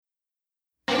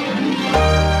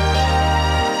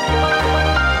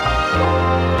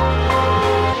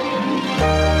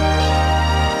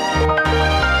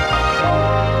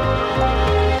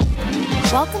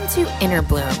to Inner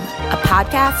Bloom, a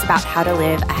podcast about how to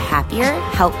live a happier,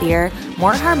 healthier,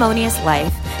 more harmonious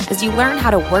life as you learn how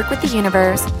to work with the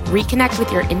universe, reconnect with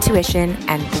your intuition,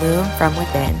 and bloom from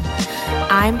within.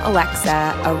 I'm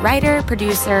Alexa, a writer,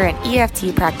 producer, and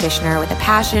EFT practitioner with a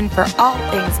passion for all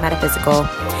things metaphysical.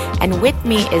 And with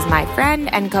me is my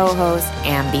friend and co-host,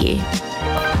 Ambi.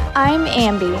 I'm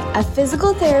Ambi, a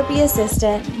physical therapy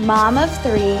assistant, mom of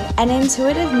 3, an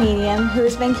intuitive medium who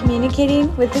has been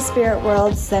communicating with the spirit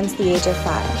world since the age of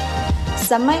 5.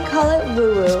 Some might call it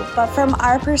woo-woo, but from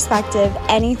our perspective,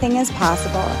 anything is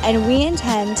possible, and we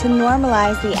intend to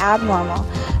normalize the abnormal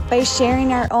by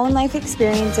sharing our own life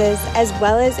experiences as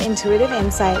well as intuitive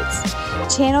insights,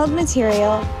 channeled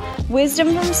material,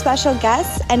 wisdom from special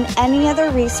guests, and any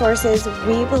other resources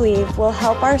we believe will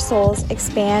help our souls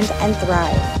expand and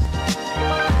thrive.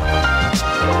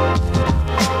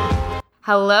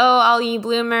 Hello, all you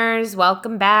bloomers.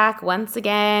 Welcome back once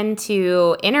again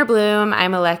to Inner Bloom.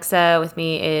 I'm Alexa. With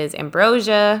me is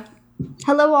Ambrosia.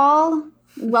 Hello, all.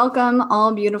 Welcome,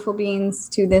 all beautiful beings,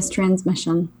 to this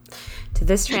transmission.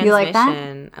 You like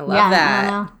that? I love that. I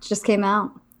don't know. It just came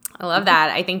out. I love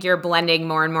that. I think you're blending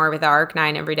more and more with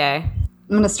Arc-9 every day. I'm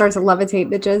going to start to levitate,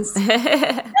 bitches.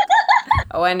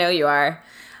 Oh, I know you are.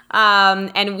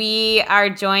 And we are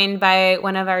joined by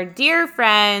one of our dear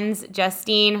friends,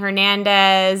 Justine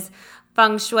Hernandez,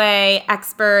 Feng Shui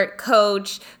expert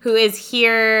coach, who is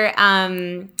here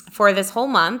for this whole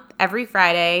month, every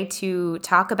Friday, to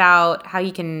talk about how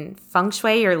you can Feng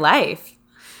Shui your life.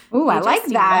 Ooh, I like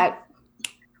that.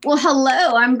 Well,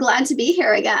 hello. I'm glad to be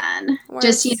here again.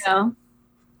 Just,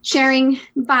 sharing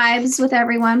vibes with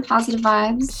everyone, positive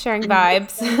vibes. Sharing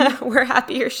vibes. We're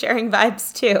happy you're sharing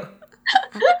vibes too.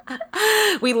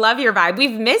 We love your vibe.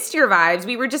 We've missed your vibes.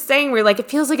 We were just saying,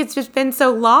 it feels like it's just been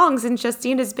so long since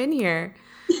Justine has been here.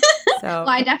 So Well,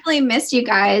 I definitely missed you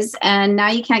guys, and now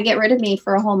you can't get rid of me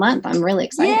for a whole month. I'm really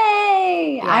excited.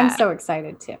 Yay! Yeah. I'm so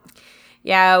excited too.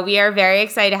 Yeah, we are very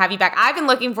excited to have you back. I've been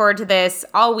looking forward to this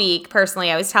all week. Personally,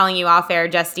 I was telling you off air,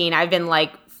 Justine, I've been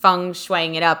feng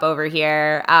shuiing it up over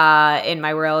here in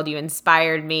my world. You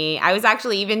inspired me. I was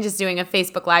actually even just doing a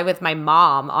Facebook Live with my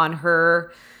mom on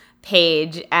her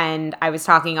page, and I was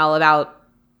talking all about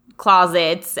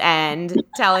closets and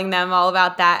telling them all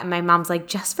about that. And my mom's like,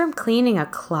 just from cleaning a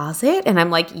closet? And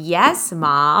I'm like, yes,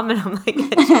 Mom. And I'm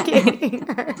educating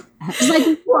her. She's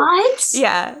like, what?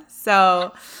 Yeah.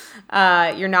 So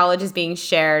your knowledge is being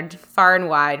shared far and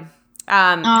wide.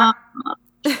 How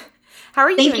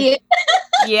are you doing? Thank you.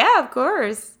 Yeah, of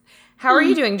course. How are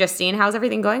you doing, Justine? How's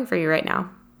everything going for you right now?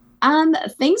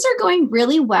 Things are going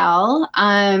really well.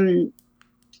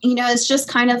 It's just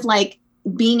kind of like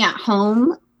being at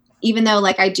home, even though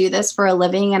I do this for a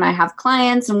living and I have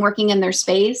clients and working in their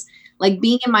space,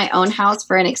 being in my own house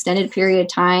for an extended period of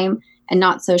time and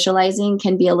not socializing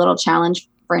can be a little challenge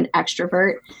for an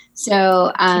extrovert.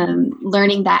 So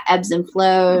learning that ebbs and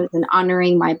flows and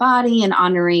honoring my body and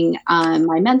honoring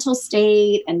my mental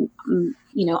state and,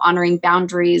 honoring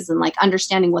boundaries and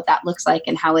understanding what that looks like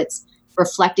and how it's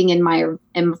reflecting in my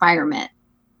environment.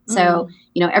 So,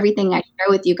 everything I share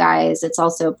with you guys, it's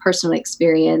also personal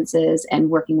experiences and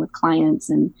working with clients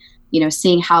and,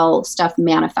 seeing how stuff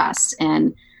manifests.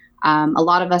 And a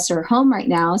lot of us are home right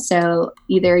now. So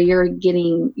either you're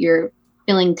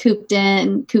feeling cooped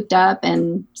up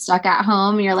and stuck at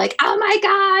home. And you're like, oh my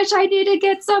gosh, I need to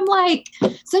get some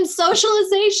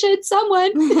socialization,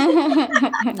 someone.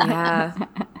 Yeah.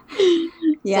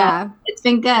 Yeah. So it's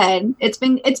been good. It's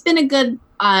been a good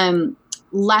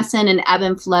lesson in ebb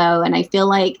and flow. And I feel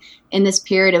like in this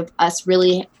period of us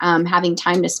really having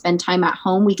time to spend time at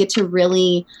home, we get to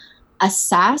really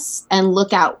assess and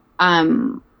look at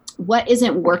what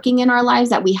isn't working in our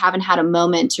lives that we haven't had a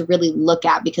moment to really look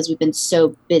at because we've been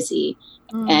so busy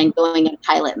and going in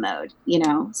pilot mode,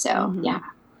 so yeah.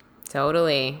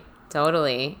 Totally.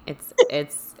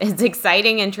 It's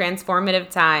exciting and transformative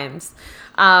times.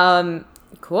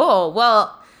 Cool.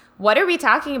 Well, what are we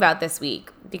talking about this week?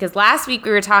 Because last week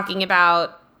we talked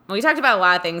about a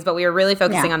lot of things, but we were really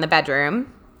focusing on the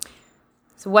bedroom.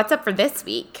 So what's up for this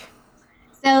week?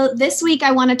 So this week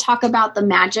I want to talk about the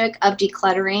magic of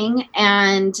decluttering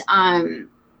and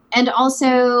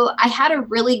also I had a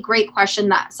really great question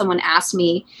that someone asked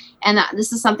me, and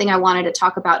this is something I wanted to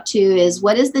talk about too, is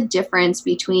what is the difference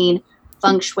between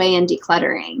Feng Shui and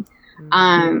decluttering?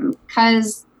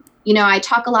 Because I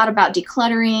talk a lot about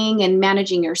decluttering and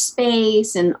managing your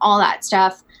space and all that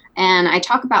stuff. And I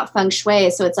talk about Feng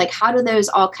Shui. So it's how do those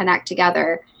all connect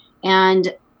together?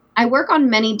 And I work on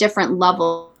many different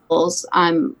levels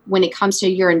when it comes to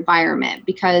your environment,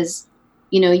 because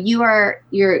you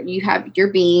have your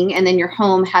being, and then your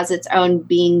home has its own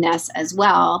beingness as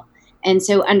well. And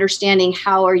so understanding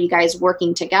how are you guys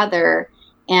working together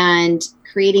and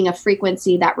creating a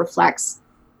frequency that reflects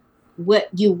what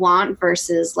you want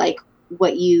versus like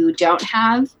what you don't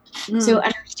have. So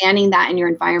understanding that in your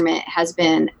environment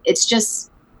it's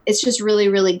just really,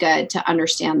 really good to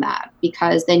understand that,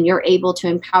 because then you're able to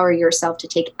empower yourself to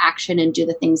take action and do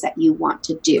the things that you want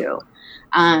to do.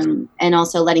 And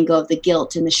also letting go of the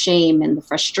guilt and the shame and the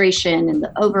frustration and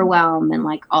the overwhelm and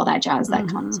like all that jazz that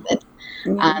comes with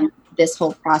this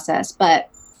whole process. But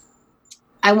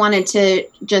I wanted to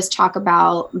just talk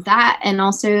about that, and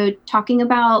also talking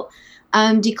about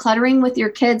decluttering with your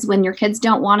kids when your kids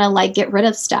don't want to like get rid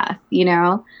of stuff,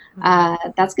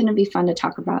 that's going to be fun to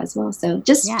talk about as well. So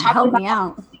just talk help about me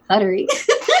out. decluttering.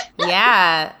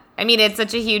 Yeah. I mean, it's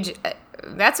such a huge,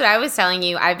 that's what I was telling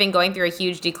you. I've been going through a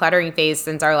huge decluttering phase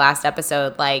since our last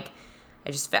episode. Like,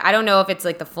 I don't know if it's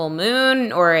like the full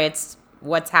moon or it's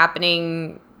what's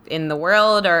happening in the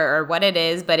world or what it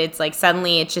is, but it's like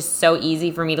suddenly it's just so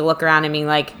easy for me to look around and be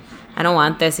like, I don't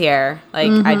want this here. Like,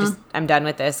 I'm done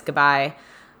with this. Goodbye.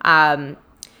 I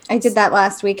did that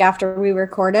last week after we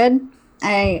recorded.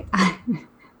 I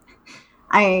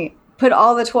put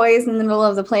all the toys in the middle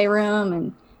of the playroom,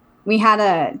 and we had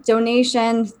a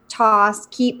donation toss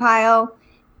keep pile,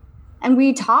 and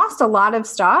we tossed a lot of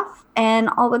stuff, and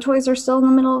all the toys are still in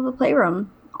the middle of the playroom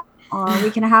a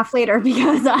week and a half later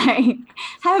because I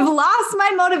have lost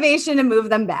my motivation to move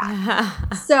them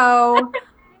back. So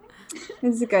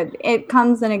it's good. It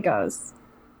comes and it goes.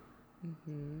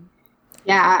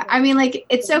 Yeah. I mean, like,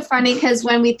 it's so funny because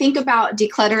when we think about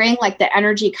decluttering, like the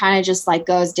energy kind of just like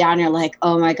goes down. You're like,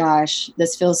 oh my gosh,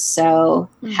 this feels so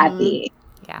heavy.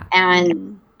 Yeah.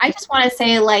 And I just want to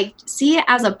say, like, see it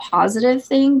as a positive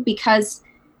thing, because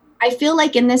I feel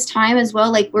like in this time as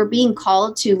well, like we're being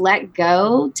called to let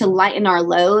go, to lighten our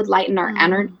load, lighten our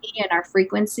energy and our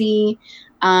frequency,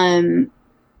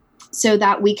 so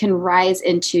that we can rise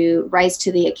to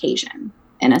the occasion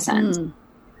in a sense.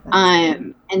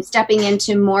 And stepping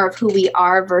into more of who we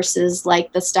are versus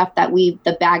like the stuff that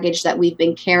the baggage that we've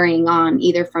been carrying on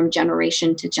either from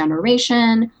generation to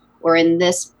generation or in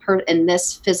this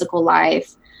physical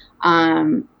life,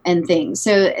 and things.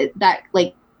 So that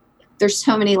like, there's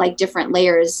so many like different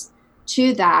layers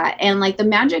to that. And like the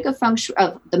magic of feng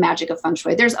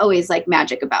shui, there's always like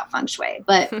magic about feng shui,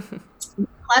 but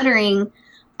cluttering,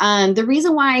 the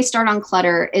reason why I start on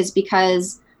clutter is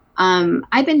because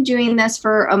I've been doing this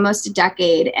for almost a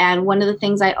decade. And one of the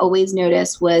things I always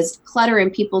noticed was clutter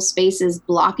in people's spaces,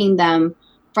 blocking them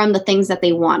from the things that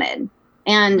they wanted.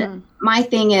 And my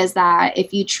thing is that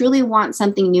if you truly want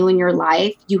something new in your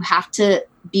life, you have to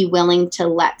be willing to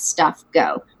let stuff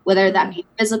go, whether that be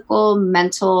physical,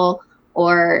 mental,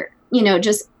 or,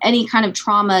 just any kind of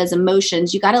traumas,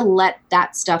 emotions. You got to let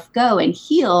that stuff go and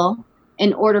heal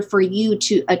in order for you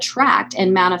to attract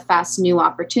and manifest new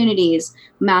opportunities,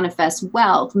 manifest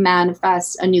wealth,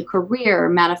 manifest a new career,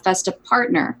 manifest a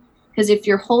partner. Because if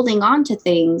you're holding on to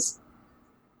things,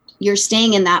 you're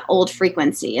staying in that old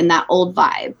frequency, in that old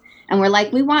vibe. And we're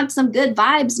like, we want some good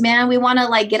vibes, man. We want to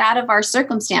like get out of our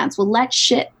circumstance. Well, let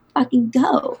shit fucking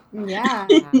go. Yeah.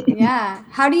 Yeah.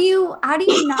 How do you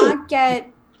not get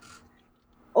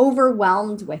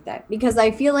overwhelmed with it? Because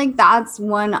I feel like that's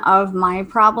one of my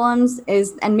problems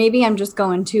and maybe I'm just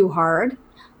going too hard,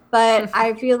 but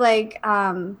I feel like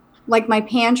my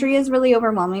pantry is really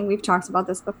overwhelming. We've talked about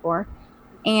this before.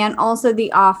 And also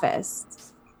the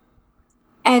office.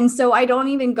 And so I don't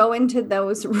even go into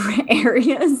those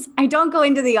areas. I don't go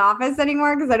into the office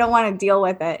anymore because I don't want to deal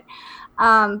with it.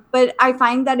 But I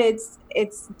find that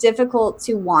it's difficult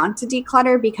to want to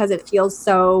declutter because it feels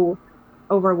so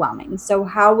overwhelming. So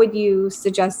how would you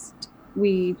suggest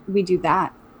we do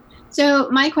that? So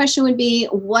my question would be,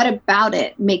 what about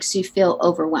it makes you feel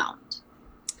overwhelmed?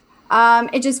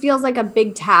 It just feels like a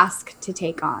big task to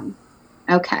take on.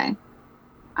 Okay.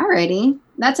 Alrighty.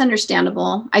 That's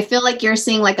understandable. I feel like you're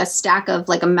seeing like a stack of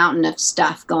like a mountain of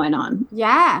stuff going on.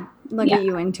 Yeah. Look at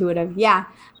you, intuitive. Yeah.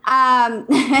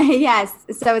 Yes.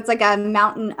 So it's like a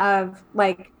mountain of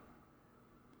like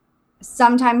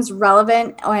sometimes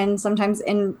relevant and sometimes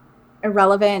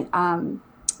irrelevant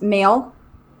mail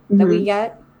that we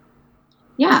get.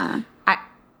 Yeah.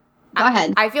 Go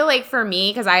ahead. I feel like for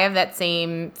me, because I have that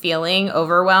same feeling,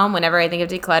 overwhelm, whenever I think of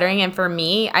decluttering. And for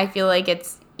me, I feel like it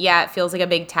feels like a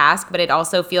big task, but it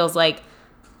also feels like,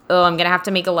 oh, I'm going to have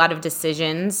to make a lot of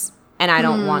decisions and I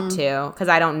don't want to because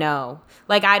I don't know.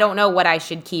 Like, I don't know what I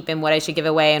should keep and what I should give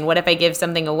away. And what if I give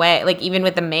something away? Like, even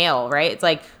with the mail, right? It's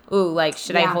like, ooh, like,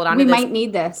 should I hold on to this? We might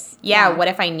need this. Yeah, what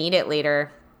if I need it later?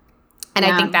 And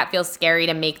I think that feels scary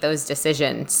to make those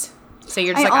decisions. So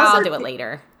you're just I'll do it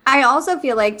later. I also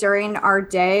feel like during our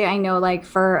day, I know like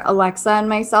for Alexa and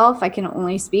myself, I can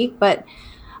only speak, but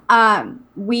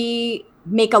we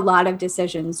make a lot of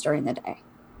decisions during the day.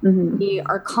 Mm-hmm. We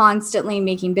are constantly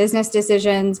making business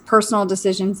decisions, personal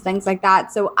decisions, things like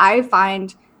that. So I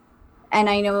find, and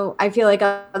I feel like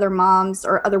other moms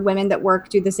or other women that work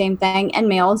do the same thing, and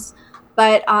males,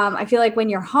 but I feel like when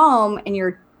you're home and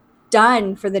you're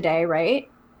done for the day, right?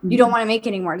 You don't want to make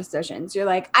any more decisions. You're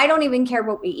like, I don't even care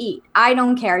what we eat. I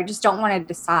don't care. I just don't want to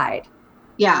decide.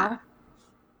 Yeah.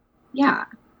 Yeah.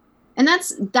 And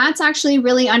that's actually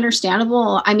really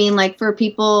understandable. I mean, like for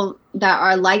people that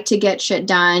are like to get shit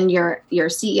done, you're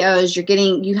CEOs,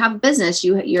 you have a business,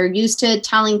 you're used to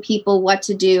telling people what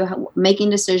to do, making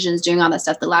decisions, doing all that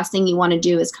stuff. The last thing you want to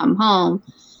do is come home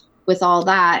with all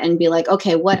that and be like,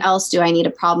 okay, what else do I need to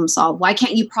problem solve? Why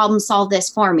can't you problem solve this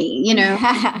for me? You know,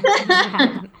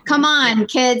 come on,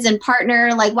 kids and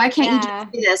partner. Like, why can't you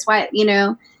just do this? Why, you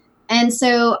know? And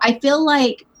so I feel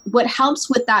like what helps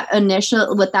with that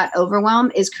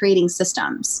overwhelm is creating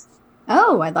systems.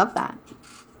 Oh, I love that.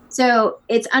 So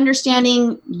it's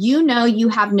understanding, you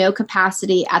have no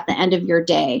capacity at the end of your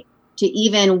day to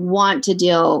even want to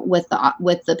deal with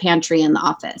the pantry in the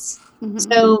office. Mm-hmm.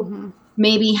 So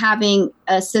maybe having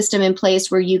a system in place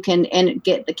where you can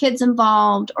get the kids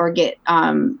involved or get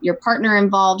your partner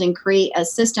involved and create a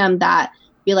system that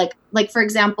be like, for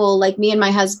example, like me and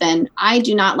my husband, I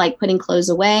do not like putting clothes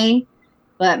away,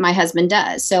 but my husband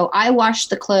does. So I wash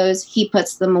the clothes, he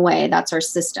puts them away. That's our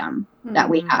system that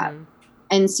we have.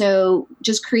 And so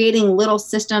just creating little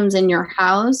systems in your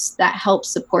house that help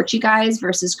support you guys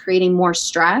versus creating more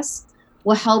stress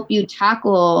will help you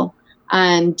tackle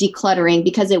decluttering,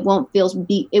 because it won't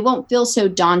feel so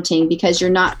daunting because you're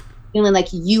not feeling like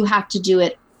you have to do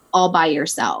it all by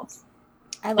yourself.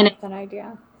 I like that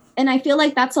idea. And I feel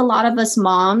like that's a lot of us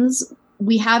moms.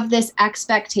 We have this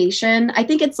expectation. I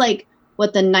think it's like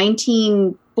what the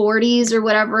 1940s or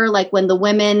whatever, like when the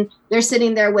women, they're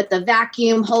sitting there with the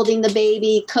vacuum, holding the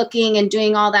baby, cooking and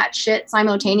doing all that shit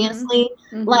simultaneously.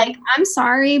 Mm-hmm. Like, I'm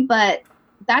sorry, but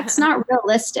that's not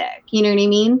realistic. You know what I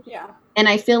mean? Yeah. And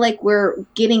I feel like we're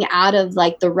getting out of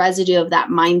like the residue of that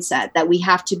mindset that we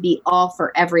have to be all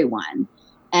for everyone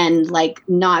and like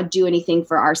not do anything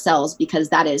for ourselves, because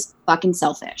that is fucking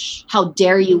selfish. How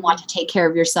dare you want to take care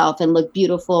of yourself and look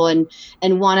beautiful and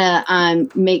want to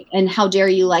and how dare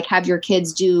you like have your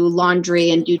kids do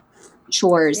laundry and do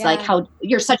chores? Yeah. Like, how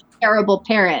you're such a terrible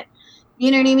parent.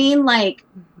 You know what I mean? Like,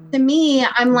 to me,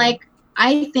 I'm like,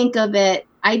 I think of it,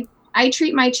 I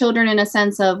treat my children in a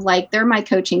sense of like, they're my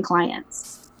coaching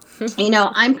clients. You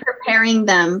know, I'm preparing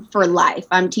them for life.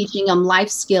 I'm teaching them life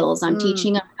skills. I'm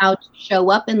teaching them how to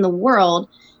show up in the world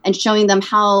and showing them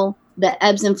how the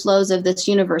ebbs and flows of this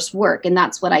universe work. And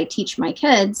that's what I teach my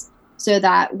kids, so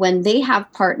that when they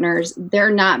have partners, they're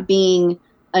not being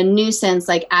a nuisance,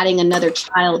 like adding another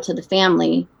child to the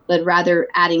family, but rather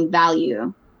adding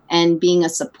value and being a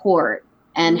support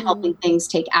and helping things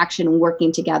take action and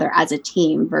working together as a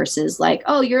team versus like,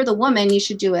 oh, you're the woman, you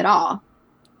should do it all.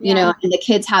 You know, and the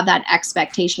kids have that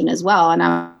expectation as well. And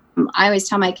I always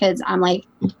tell my kids, I'm like,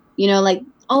 you know, like,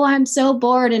 oh, I'm so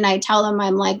bored. And I tell them,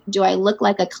 I'm like, do I look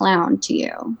like a clown to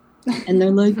you? And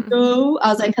they're like, no. I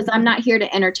was like, because I'm not here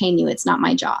to entertain you. It's not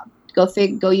my job.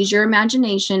 Go use your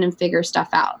imagination and figure stuff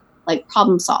out, like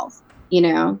problem solve, you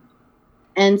know?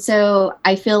 And so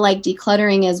I feel like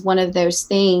decluttering is one of those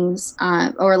things,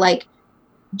 or like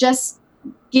just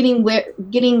getting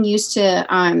used to,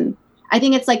 I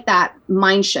think it's like that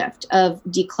mind shift of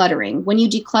decluttering. When you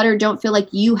declutter, don't feel like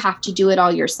you have to do it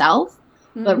all yourself,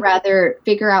 but rather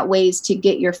figure out ways to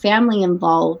get your family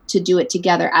involved to do it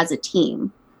together as a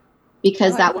team,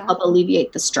 because that will help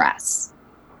alleviate the stress.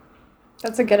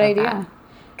 That's a good idea.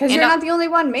 Because you're not the only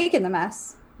one making the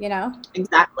mess, you know?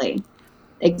 Exactly.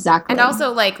 And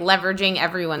also like leveraging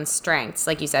everyone's strengths,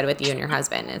 like you said, with you and your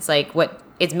husband. It's like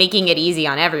it's making it easy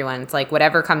on everyone. It's like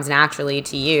whatever comes naturally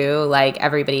to you, like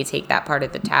everybody take that part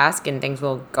of the task and things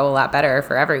will go a lot better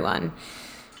for everyone.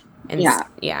 And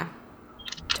yeah,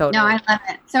 totally. No, I love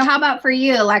it. So how about for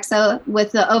you, Alexa,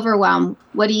 with the overwhelm?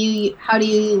 How do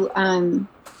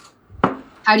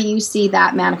you see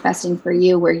that manifesting for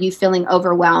you, where you feeling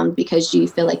overwhelmed because you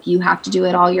feel like you have to do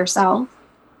it all yourself?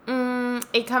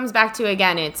 It comes back to,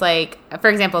 again, it's like, for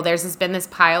example, there's been this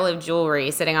pile of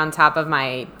jewelry sitting on top of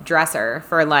my dresser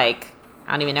for like,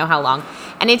 I don't even know how long.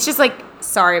 And it's just like,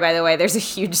 Sorry, by the way, there's a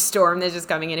huge storm that's just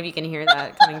coming in. If you can hear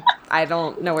that coming, I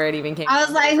don't know where it even came from. I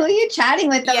was like, who are you chatting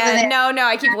with over there? No,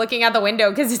 I keep looking out the window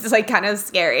because it's like kind of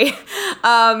scary.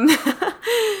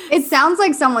 It sounds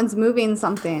like someone's moving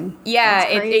something. Yeah,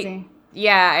 That's crazy.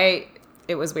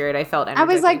 It was weird. I felt I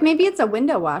was like, maybe it's a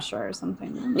window washer or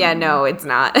something. Yeah, no, it's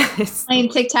not. It's playing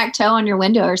tic-tac-toe on your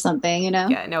window or something, you know?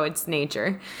 Yeah, no, it's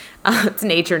nature. It's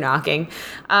nature knocking.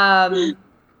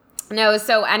 No,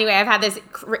 so anyway, I've had this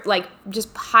like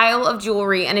just pile of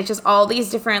jewelry, and it's just all these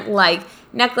different like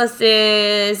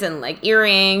necklaces and like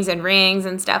earrings and rings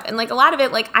and stuff. And like a lot of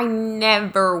it, like I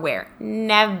never wear.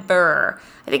 Never.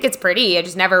 I think it's pretty. I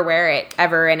just never wear it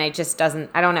ever, and it just doesn't,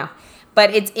 I don't know.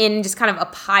 But it's in just kind of a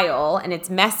pile, and it's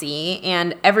messy,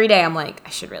 and every day I'm like, I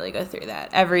should really go through that.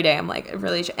 Every day I'm like, I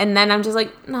really should. And then I'm just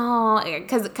like, no,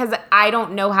 because I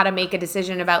don't know how to make a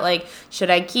decision about, like, should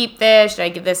I keep this? Should I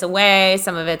give this away?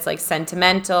 Some of it's, like,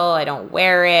 sentimental. I don't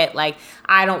wear it. Like,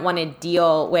 I don't want to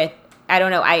deal with, I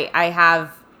don't know,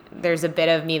 there's a bit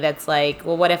of me that's like,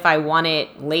 well, what if I want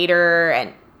it later?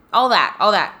 And all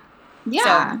that.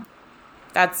 Yeah. So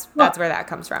that's where that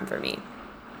comes from for me.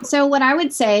 So what I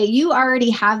would say, you already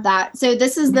have that. So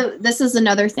this is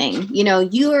another thing, you know,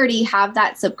 you already have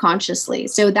that subconsciously.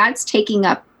 So that's taking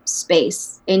up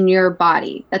space in your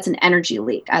body. That's an energy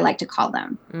leak, I like to call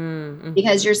them,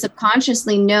 because you're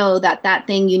subconsciously know that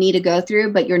thing you need to go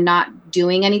through, but you're not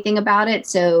doing anything about it.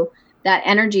 So that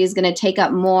energy is going to take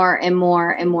up more and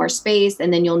more and more space.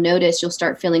 And then you'll notice you'll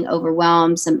start feeling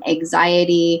overwhelmed, some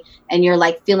anxiety, and you're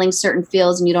like feeling certain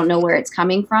feels and you don't know where it's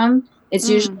coming from. It's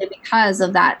usually because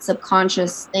of that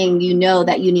subconscious thing, you know,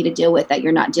 that you need to deal with that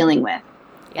you're not dealing with.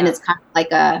 Yeah. And it's kind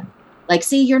of like,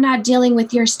 see, you're not dealing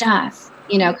with your stuff,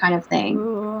 you know, kind of thing.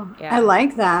 Ooh, yeah. I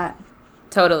like that.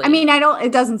 Totally. I mean,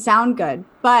 it doesn't sound good,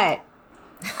 but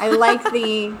I like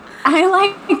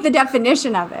the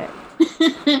definition of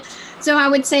it. So I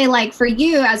would say, like, for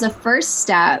you as a first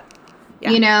step,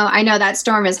 you know, I know that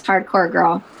storm is hardcore,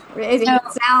 girl. It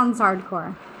sounds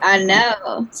hardcore. I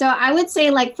know. So I would say,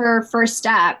 like, for first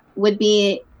step would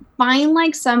be find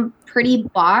like some pretty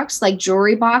box, like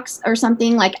jewelry box or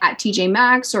something, like at TJ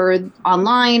Maxx or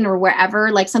online or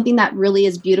wherever, like something that really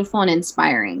is beautiful and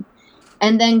inspiring.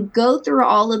 And then go through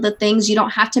all of the things. You don't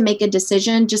have to make a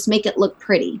decision, just make it look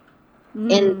pretty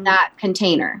in that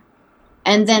container.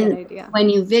 And then when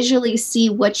you visually see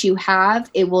what you have,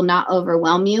 it will not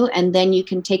overwhelm you. And then you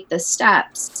can take the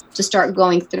steps to start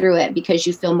going through it because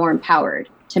you feel more empowered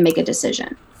to make a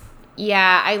decision.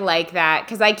 Yeah, I like that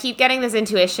because I keep getting this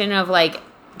intuition of like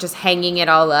just hanging it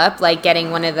all up, like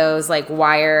getting one of those like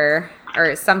wire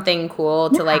or something cool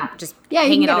to like just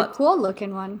hang it all up. A cool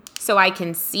looking one. So I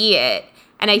can see it.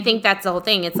 And I think that's the whole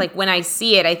thing. It's like when I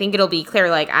see it, I think it'll be clear,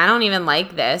 like, I don't even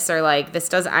like this, or like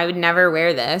I would never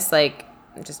wear this. Like,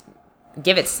 just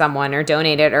give it to someone or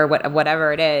donate it or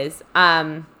whatever it is.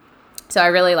 So I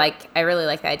really like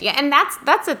the idea. And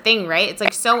that's the thing, right? It's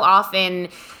like so often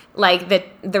like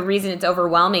the reason it's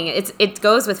overwhelming, it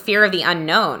goes with fear of the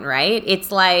unknown, right?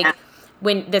 It's like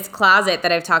when this closet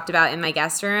that I've talked about in my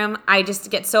guest room, I just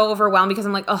get so overwhelmed because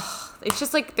I'm like, oh, it's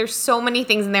just like there's so many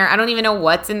things in there. I don't even know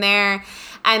what's in there.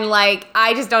 And like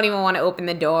I just don't even want to open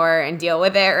the door and deal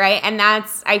with it, right? And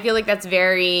I feel like that's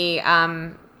very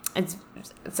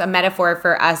it's a metaphor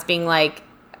for us being like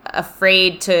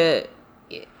afraid to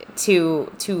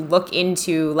look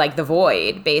into like the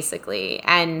void basically.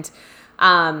 And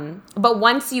but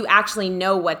once you actually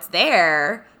know what's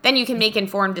there, then you can make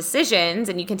informed decisions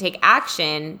and you can take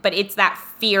action. But it's that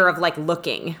fear of like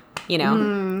looking, you know,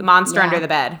 the monster under the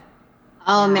bed.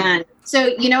 Oh man.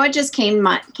 So you know what just came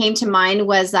to mind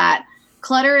was that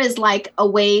clutter is like a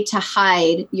way to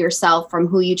hide yourself from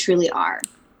who you truly are.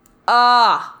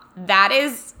 Oh, that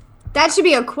should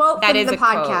be a quote from the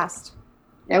podcast. Quote.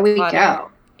 There we go.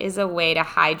 Is a way to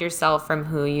hide yourself from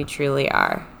who you truly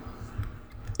are.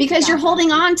 Because you're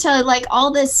holding on to like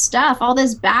all this stuff, all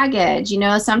this baggage, you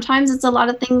know, sometimes it's a lot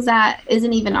of things that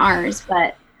isn't even ours,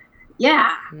 but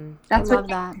yeah, that's I love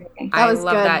that. That was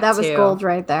good. That was gold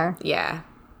right there. Yeah.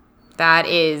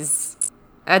 That's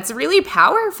really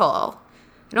powerful.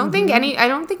 I don't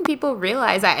think people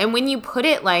realize that. And when you put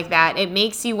it like that, it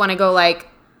makes you want to go like,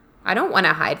 I don't want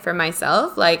to hide from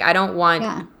myself. Like, I don't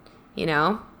want, you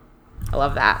know, I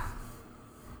love that.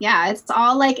 Yeah, it's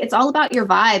all about your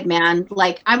vibe, man.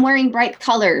 Like I'm wearing bright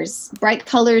colors. Bright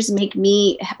colors make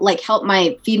me like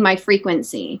feed my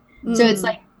frequency. So it's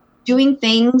like doing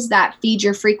things that feed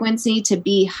your frequency to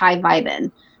be high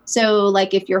vibing. So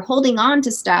like if you're holding on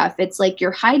to stuff, it's like you're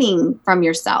hiding from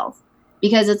yourself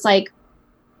because it's like,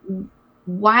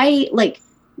 why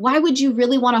would you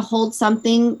really want to hold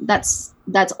something that's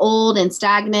that's old and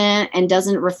stagnant and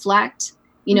doesn't reflect,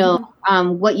 you know,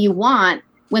 what you want,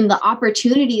 when the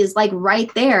opportunity is like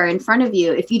right there in front of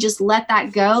you. If you just let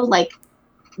that go, like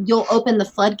you'll open the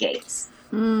floodgates.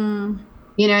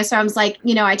 You know, so I was like,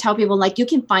 you know, I tell people like, you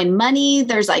can find money.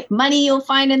 There's like money you'll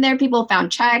find in there. People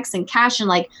found checks and cash and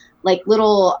like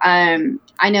little,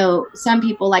 I know some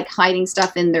people like hiding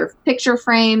stuff in their picture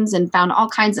frames and found all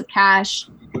kinds of cash,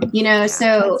 you know,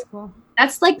 so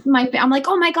that's like I'm like,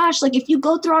 oh my gosh, like if you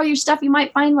go through all your stuff, you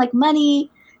might find like money,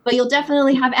 but you'll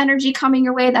definitely have energy coming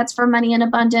your way. That's for money in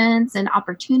abundance and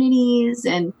opportunities.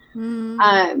 And,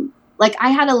 like I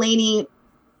had a lady,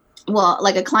 well,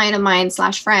 like a client of mine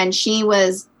 / friend,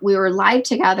 we were live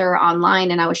together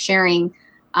online and I was sharing,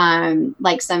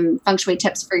 like some feng shui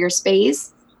tips for your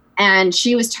space. And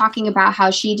she was talking about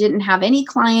how she didn't have any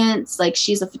clients. Like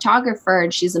she's a photographer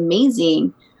and she's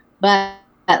amazing, but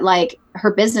like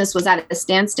her business was at a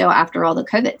standstill after all the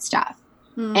COVID stuff.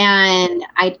 And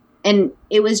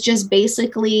it was just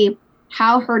basically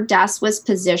how her desk was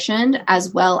positioned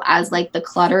as well as like the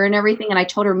clutter and everything. And I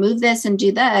told her, move this and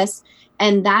do this.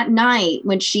 And that night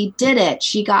when she did it,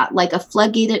 she got like a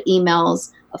floodgate of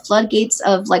emails, a floodgates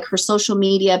of like her social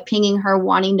media pinging her,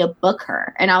 wanting to book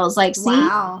her. And I was like, see,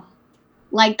 Wow.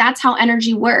 Like that's how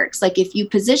energy works. Like if you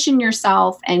position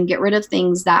yourself and get rid of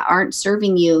things that aren't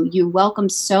serving you, you welcome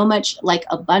so much like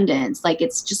abundance. Like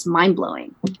it's just mind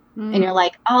blowing. And you're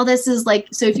like, oh, this is like,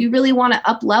 so if you really want to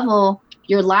up level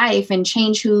your life and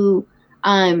change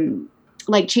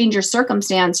like change your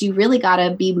circumstance, you really got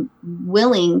to be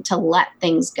willing to let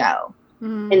things go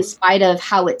in spite of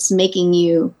how it's making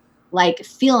you like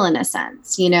feel in a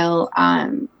sense, you know?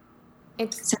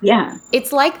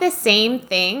 It's like the same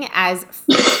thing as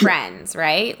friends,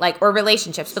 right? Like, or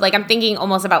relationships, but like, I'm thinking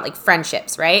almost about like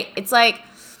friendships, right? It's like,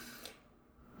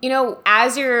 you know,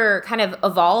 as you're kind of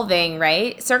evolving,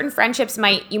 right? Certain friendships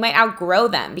you might outgrow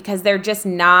them because they're just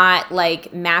not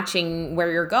like matching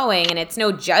where you're going. And it's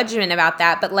no judgment about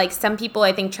that. But like some people,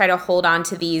 I think, try to hold on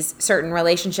to these certain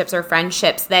relationships or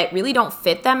friendships that really don't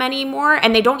fit them anymore.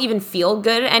 And they don't even feel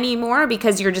good anymore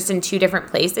because you're just in two different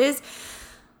places.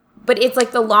 But it's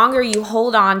like the longer you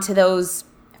hold on to those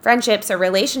friendships or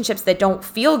relationships that don't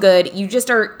feel good,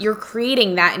 you're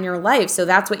creating that in your life. So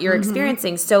that's what you're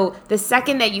experiencing. So the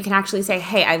second that you can actually say,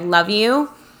 hey, I love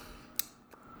you,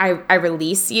 I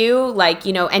release you, like,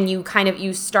 you know, and you kind of,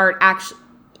 you start actually,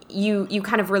 you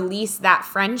kind of release that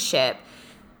friendship,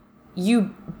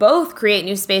 you both create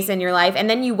new space in your life, and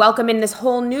then you welcome in this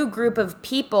whole new group of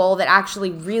people that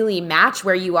actually really match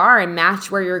where you are and match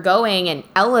where you're going and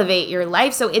elevate your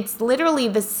life. So it's literally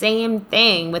the same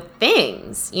thing with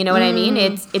things. You know what I mean?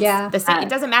 It's the same. It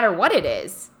doesn't matter what it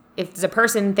is. If it's a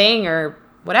person, thing, or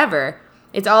whatever,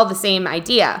 it's all the same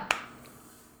idea.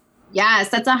 Yes,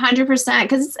 that's 100%,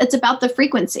 because it's about the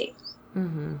frequency.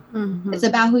 It's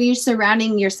about who you're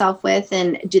surrounding yourself with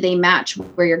and do they match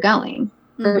where you're going.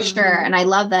 For sure. And I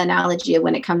love the analogy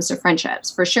when it comes to friendships,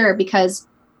 for sure, because,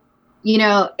 you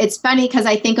know, it's funny because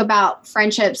I think about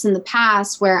friendships in the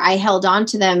past where I held on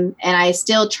to them and I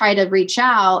still try to reach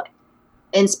out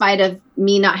in spite of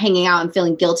me not hanging out and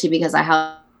feeling guilty because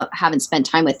I haven't spent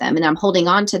time with them. And I'm holding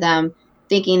on to them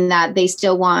thinking that they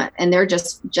still want, and they're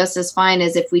just as fine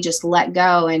as if we just let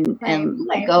go and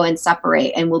let go and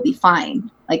separate, and we'll be fine.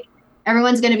 Like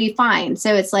everyone's going to be fine.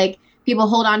 So it's like people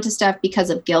hold on to stuff because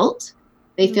of guilt.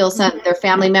 They feel their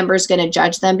family member is going to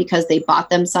judge them because they bought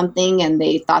them something and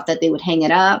they thought that they would hang it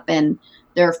up, and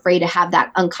they're afraid to have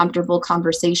that uncomfortable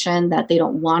conversation that they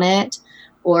don't want it.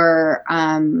 Or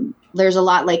there's a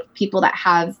lot like people that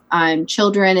have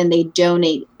children and they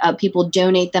donate, people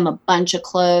donate them a bunch of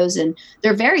clothes and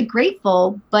they're very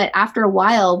grateful. But after a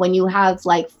while, when you have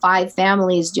like 5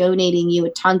 families donating you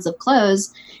tons of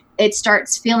clothes, it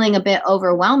starts feeling a bit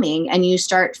overwhelming and you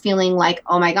start feeling like,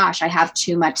 oh my gosh, I have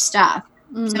too much stuff.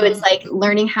 So it's like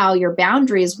learning how your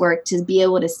boundaries work to be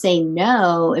able to say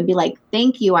no and be like,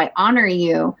 thank you, I honor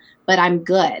you, but I'm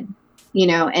good, you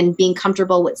know, and being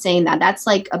comfortable with saying that. That's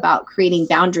like about creating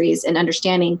boundaries and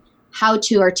understanding how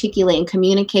to articulate and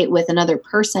communicate with another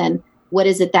person. What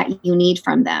is it that you need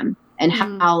from them and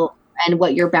how and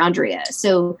what your boundary is.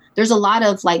 So there's a lot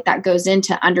of like that goes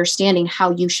into understanding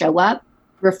how you show up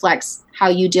reflects how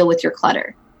you deal with your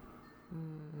clutter.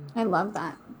 I love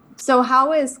that. So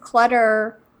how is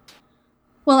clutter?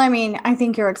 Well, I mean, I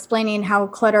think you're explaining how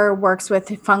clutter works with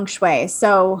feng shui.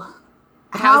 So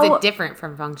how is it different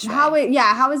from feng shui?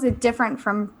 How is it different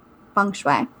from feng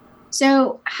shui?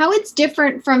 So how it's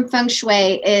different from feng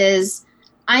shui is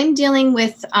I'm dealing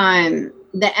with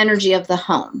the energy of the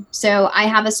home. So I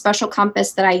have a special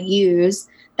compass that I use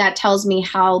that tells me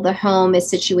how the home is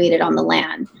situated on the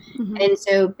land. And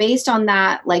so based on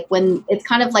that, like when it's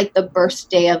kind of like the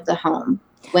birthday of the home,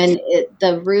 when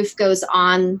the roof goes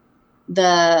on,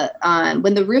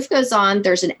 when the roof goes on,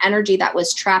 there's an energy that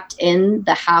was trapped in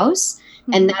the house.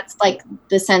 And that's like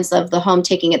the sense of the home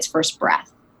taking its first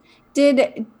breath.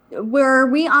 Were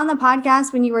we on the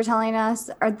podcast when you were telling us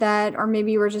or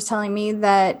maybe you were just telling me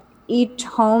that each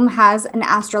home has an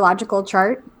astrological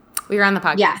chart? We were on the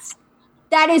podcast. Yes.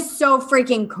 That is so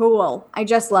freaking cool. I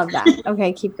just love that.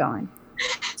 Okay, keep going.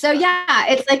 So yeah,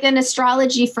 it's like an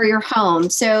astrology for your home.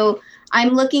 So I'm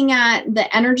looking at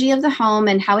the energy of the home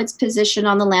and how it's positioned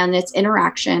on the land, its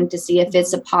interaction to see if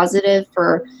it's a positive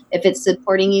if it's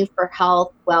supporting you for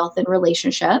health, wealth, and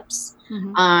relationships.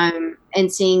 And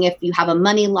seeing if you have a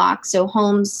money lock. So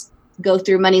homes go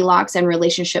through money locks and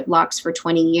relationship locks for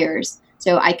 20 years.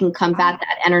 So I can combat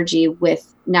that energy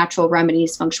with natural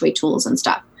remedies, feng shui tools and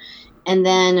stuff. And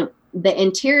then the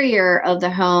interior of the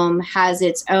home has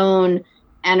its own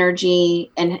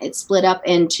energy, and it's split up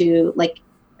into like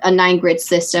a 9-grid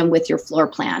system with your floor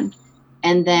plan.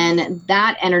 And then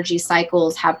that energy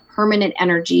cycles have permanent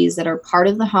energies that are part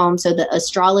of the home. So the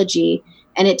astrology,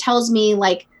 and it tells me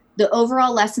like the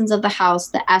overall lessons of the house,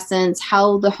 the essence,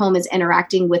 how the home is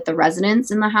interacting with the residents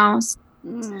in the house.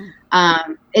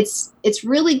 It's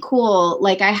really cool.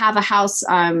 Like I have a house,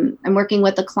 I'm working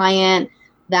with a client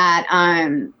that,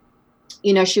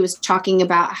 she was talking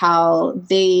about how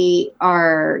they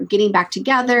are getting back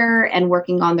together and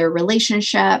working on their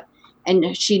relationship.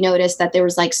 And she noticed that there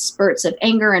was like spurts of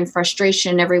anger and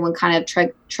frustration. Everyone kind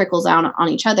of trickles down on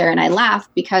each other. And I laughed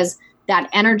because that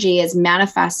energy is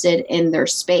manifested in their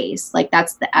space. Like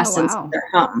that's the essence of their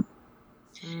home.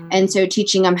 And so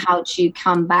teaching them how to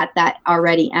combat that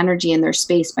already energy in their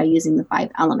space by using the 5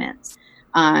 elements.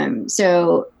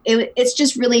 So it's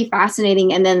just really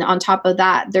fascinating. And then on top of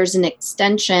that, there's an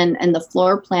extension in the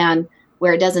floor plan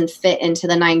where it doesn't fit into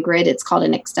the 9 grid. It's called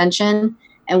an extension.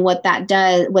 And what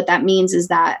that means is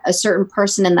that a certain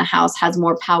person in the house has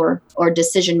more power or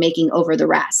decision making over the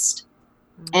rest.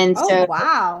 And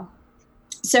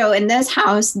so in this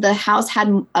house, the house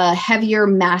had a heavier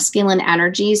masculine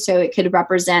energy. So it could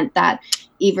represent that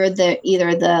either the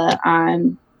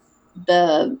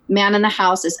man in the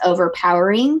house is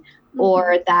overpowering,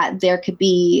 or that there could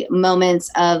be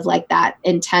moments of like that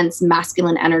intense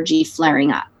masculine energy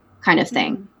flaring up kind of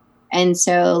thing. And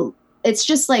so it's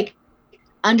just like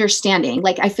understanding.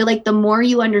 Like I feel like the more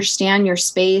you understand your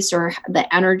space or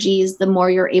the energies, the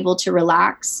more you're able to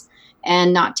relax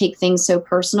and not take things so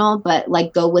personal, but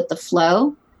like go with the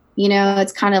flow.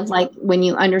 It's kind of like when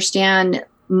you understand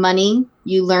money,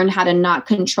 you learn how to not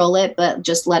control it, but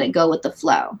just let it go with the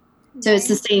flow. So it's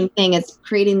the same thing. It's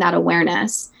creating that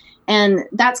awareness. And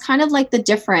that's kind of like the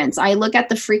difference. I look at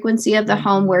the frequency of the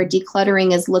home, where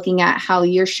decluttering is looking at how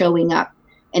you're showing up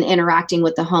and interacting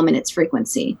with the home and its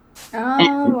frequency.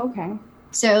 Okay.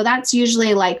 So that's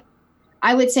usually like,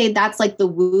 I would say that's like the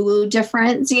woo-woo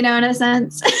difference, in a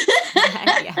sense.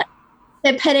 Yeah.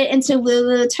 To put it into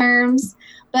woo-woo terms.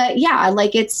 But yeah,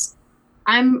 like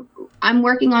I'm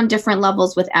working on different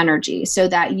levels with energy so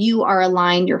that you are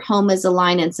aligned, your home is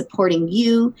aligned and supporting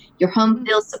you. Your home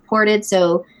feels supported.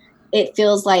 So it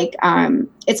feels like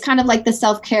it's kind of like the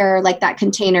self-care, like that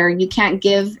container. You can't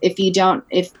give if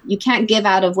you can't give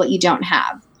out of what you don't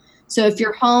have. So if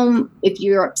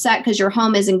you're upset because your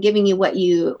home isn't giving you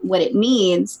what it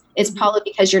needs, it's probably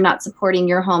because you're not supporting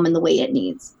your home in the way it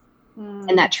needs.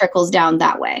 And that trickles down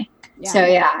that way. Yeah. So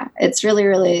yeah, it's really,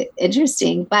 really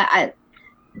interesting. But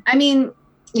I mean,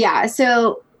 yeah,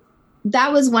 so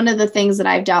that was one of the things that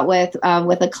I've dealt with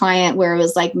a client where it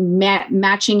was like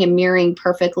matching and mirroring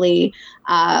perfectly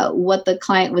what the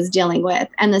client was dealing with.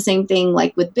 And the same thing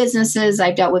like with businesses,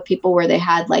 I've dealt with people where they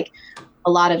had like a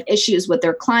lot of issues with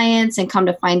their clients and come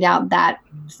to find out that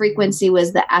frequency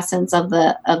was the essence of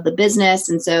the business.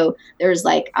 And so there's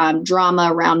like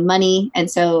drama around money. And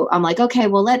so I'm like, okay,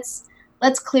 well, let's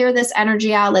clear this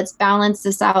energy out. Let's balance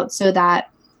this out so that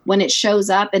when it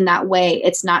shows up in that way,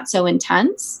 it's not so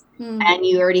intense and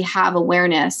you already have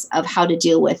awareness of how to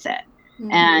deal with it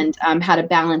and how to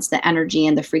balance the energy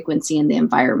and the frequency in the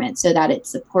environment so that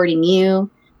it's supporting you,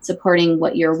 supporting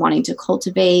what you're wanting to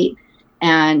cultivate.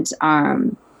 And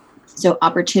so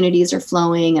opportunities are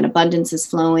flowing and abundance is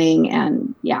flowing.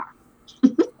 And yeah,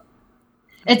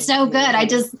 it's so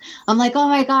good. I'm like, oh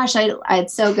my gosh,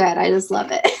 it's so good. I just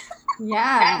love it.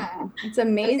 Yeah, it's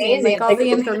amazing. Like all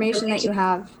the information that you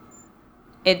have.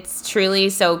 It's truly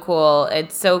so cool.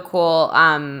 It's so cool.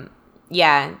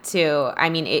 Yeah, too. I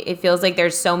mean, it feels like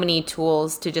there's so many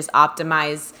tools to just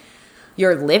optimize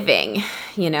your living,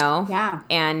 Yeah.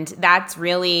 And that's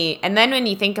really, and then when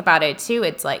you think about it too,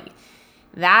 it's like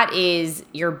that is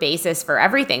your basis for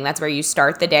everything. That's where you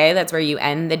start the day. That's where you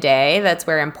end the day. That's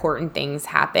where important things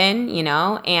happen, you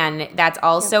know? And that's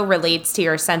also relates to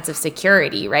your sense of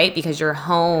security, right? Because your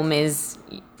home is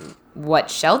what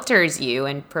shelters you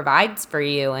and provides for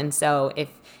you. And so if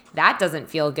that doesn't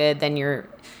feel good, then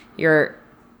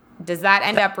does that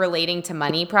end up relating to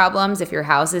money problems if your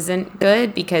house isn't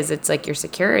good? Because it's like your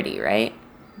security, right?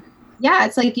 Yeah,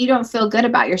 it's like you don't feel good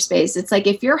about your space. It's like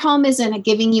if your home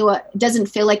doesn't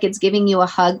feel like it's giving you a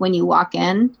hug when you walk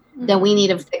in, then we need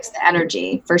to fix the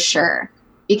energy for sure.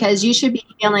 Because you should be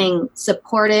feeling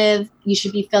supportive. You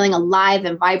should be feeling alive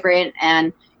and vibrant.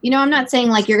 And, you know, I'm not saying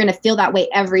like you're going to feel that way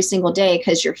every single day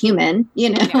because you're human,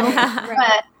 you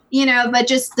know, but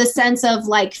just the sense of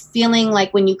like feeling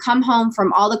like when you come home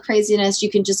from all the craziness,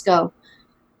 you can just go,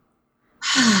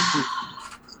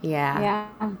 yeah.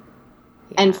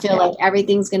 And feel like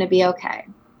everything's going to be okay.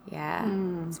 Yeah,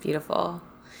 it's beautiful.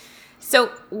 So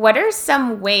what are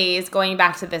some ways, going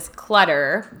back to this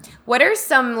clutter, what are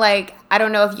some, like, I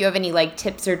don't know if you have any, like,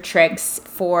 tips or tricks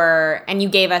for, and you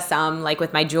gave us some, like,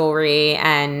 with my jewelry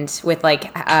and with,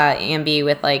 like, Ambi,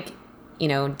 with, like, you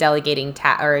know, delegating,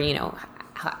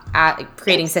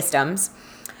 creating systems.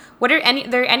 There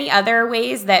any other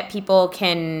ways that people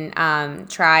can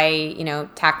try, you know,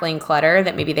 tackling clutter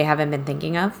that maybe they haven't been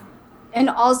thinking of? And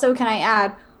also, can I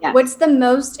add, what's the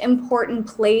most important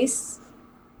place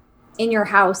in your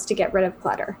house to get rid of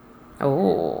clutter?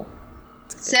 Oh.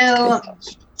 So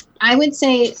I would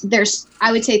say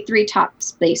 3 top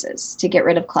spaces to get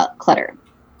rid of clutter.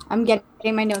 I'm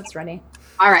getting my notes ready.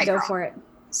 All right. Go for it.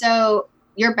 So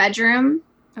your bedroom.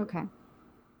 Okay.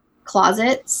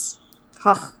 Closets.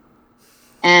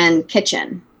 And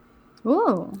kitchen.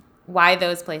 Ooh. Why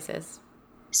those places?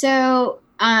 So,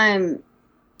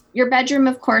 your bedroom,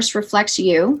 of course, reflects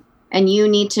you, and you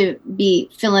need to be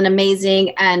feeling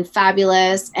amazing and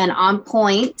fabulous and on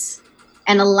point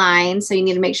and aligned. So you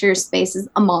need to make sure your space is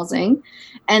amazing.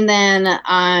 And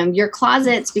then your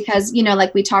closets, because, you know,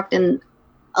 like we talked in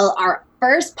our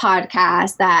first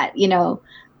podcast that, you know,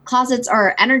 closets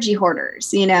are energy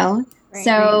hoarders, you know. Right,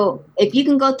 so if you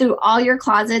can go through all your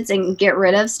closets and get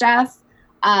rid of stuff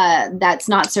that's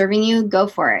not serving you, go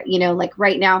for it. You know, like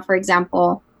right now, for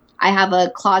example, I have a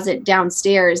closet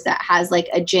downstairs that has like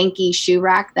a janky shoe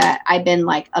rack that I've been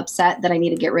like upset that I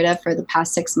need to get rid of for the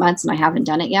past 6 months, and I haven't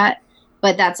done it yet.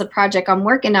 But that's a project I'm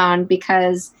working on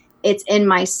because it's in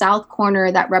my south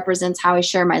corner that represents how I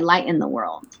share my light in the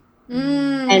world.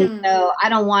 And so I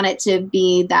don't want it to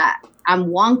be that I'm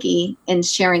wonky in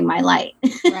sharing my light.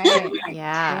 Right.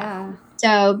 Yeah.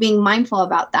 So being mindful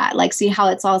about that, like see how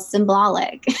it's all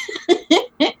symbolic.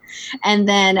 And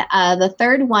then the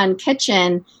third one,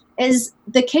 kitchen, is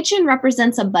the kitchen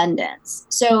represents abundance.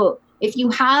 So if you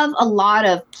have a lot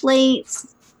of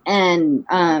plates and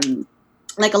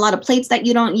like a lot of plates that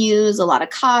you don't use, a lot of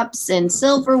cups and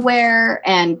silverware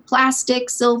and plastic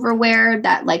silverware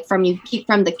that like you keep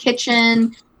from the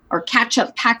kitchen, or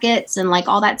ketchup packets and like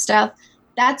all that stuff,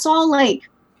 that's all like,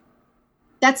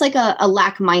 that's like a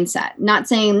lack mindset. Not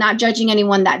judging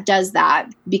anyone that does that,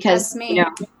 because, you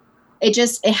know,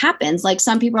 it happens. Like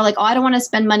some people are like, oh, I don't want to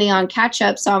spend money on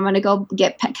ketchup, so I'm going to go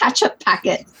get ketchup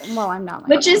packets. Well, I'm not.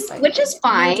 Which is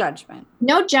fine.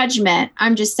 No judgment.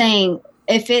 I'm just saying,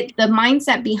 the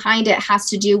mindset behind it has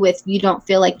to do with you don't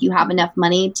feel like you have enough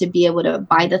money to be able to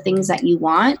buy the things that you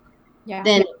want,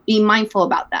 then be mindful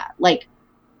about that. Like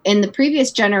in the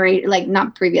previous generation, like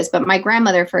not previous, but my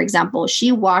grandmother, for example,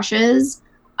 she washes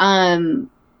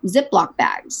Ziploc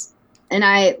bags. And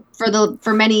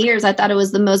for many years, I thought it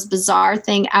was the most bizarre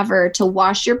thing ever to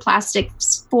wash your plastic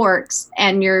forks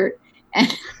and your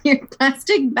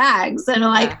plastic bags. And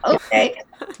I'm like, okay.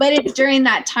 But it's during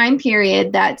that time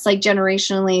period that's like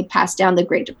generationally passed down, the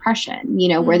Great Depression, you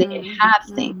know, where they didn't have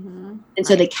things. And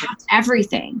so they kept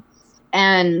everything.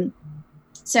 And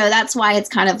so that's why it's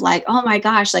kind of like, oh my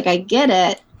gosh, like I get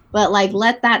it, but like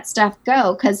let that stuff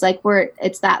go. Cause like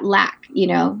it's that lack, you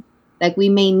know, like we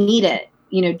may need it,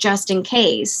 you know, just in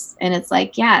case. And it's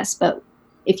like, yes, but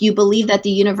if you believe that the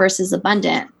universe is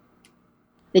abundant,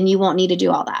 then you won't need to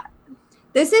do all that.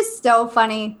 This is so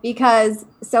funny because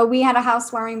we had a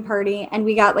housewarming party and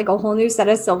we got like a whole new set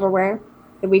of silverware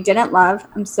that we didn't love.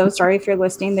 I'm so sorry if you're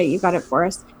listening that you got it for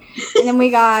us. And then we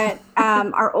got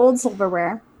our old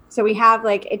silverware. So we have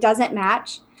like, it doesn't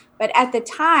match. But at the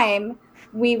time,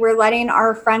 we were letting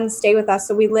our friends stay with us.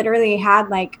 So we literally had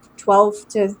like 12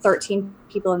 to 13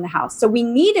 people in the house. So we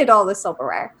needed all the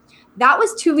silverware. That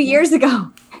was 2 years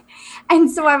ago.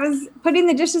 And so I was putting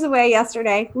the dishes away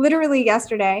literally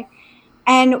yesterday.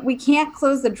 And we can't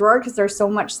close the drawer because there's so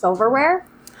much silverware.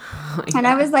 And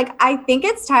I was like, I think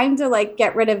it's time to like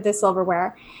get rid of the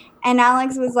silverware. And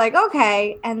Alex was like,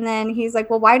 okay. And then he's like,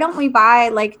 well, why don't we buy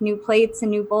like new plates and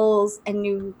new bowls and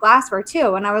new glassware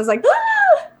too? And I was like,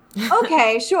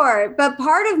 okay, sure. But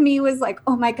part of me was like,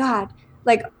 oh my God,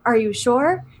 like, are you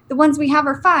sure? The ones we have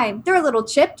are fine. They're a little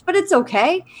chipped, but it's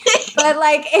okay. But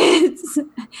like, it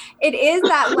is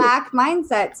that lack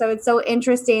mindset. So it's so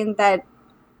interesting that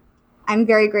I'm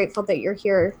very grateful that you're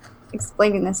here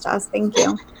explaining this to us. Thank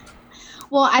you.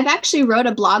 Well, I've actually wrote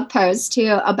a blog post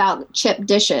too about chipped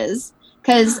dishes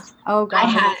because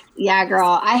I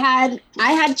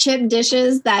had chipped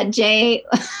dishes that Jay,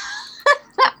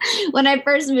 when I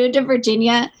first moved to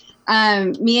Virginia,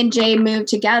 me and Jay moved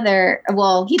together.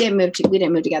 Well, we didn't move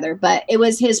together, but it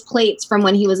was his plates from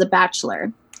when he was a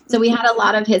bachelor. So we had a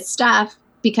lot of his stuff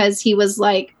because he was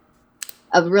like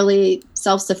a really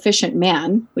self-sufficient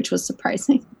man, which was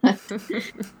surprising.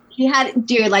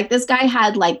 This guy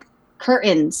had like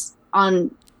curtains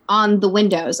on the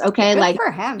windows. Okay. Good like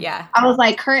for him. Yeah. I was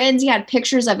like, curtains. He had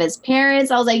pictures of his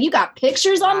parents. I was like, you got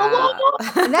pictures on the wall?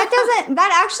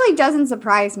 That actually doesn't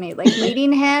surprise me. Like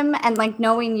meeting him and like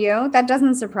knowing you, that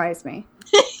doesn't surprise me.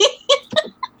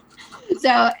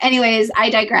 So anyways, I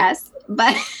digress.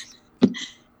 But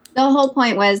the whole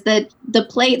point was that the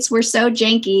plates were so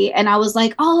janky and I was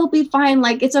like, oh, it'll be fine.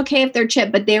 Like, it's okay if they're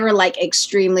chipped, but they were like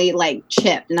extremely like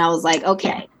chipped. And I was like,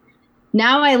 okay,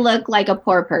 now I look like a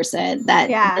poor person that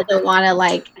doesn't want to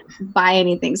like buy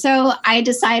anything. So I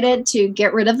decided to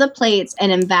get rid of the plates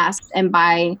and invest and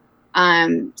buy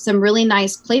some really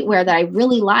nice plateware that I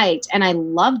really liked and I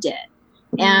loved it.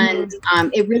 And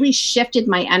it really shifted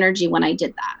my energy when I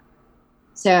did that.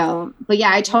 So, but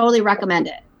yeah, I totally recommend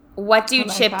it. What do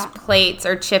chipped plates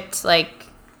or chipped like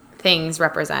things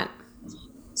represent?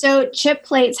 So chipped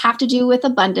plates have to do with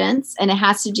abundance and it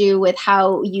has to do with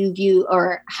how you view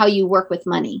or how you work with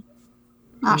money.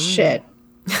 Oh, shit.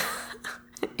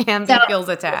 Ambi feels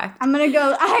attacked. I'm going to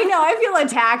go. I know. I feel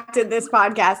attacked in this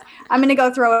podcast. I'm going to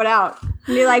go throw it out and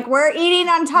be like, we're eating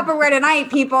on Tupperware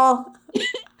tonight, people.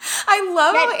 I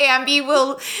love how Ambi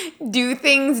will do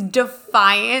things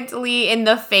defiantly in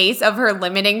the face of her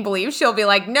limiting beliefs. She'll be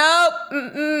like, nope,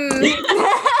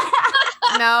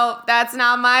 no, that's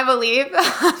not my belief.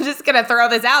 I'm just going to throw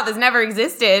this out. This never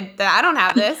existed. I don't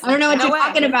have this. I don't know what you're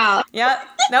talking about. Yep.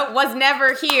 Nope, was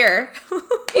never here.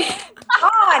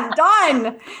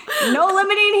 Done. No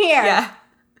limiting here. Yeah.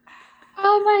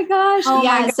 Oh my gosh. Oh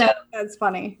yeah, my God. so That's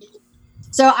funny.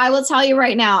 So I will tell you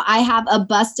right now, I have a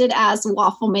busted ass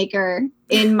waffle maker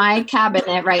in my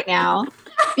cabinet right now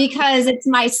because it's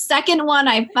my second one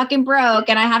I fucking broke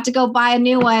and I have to go buy a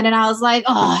new one. And I was like,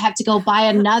 oh, I have to go buy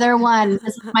another one.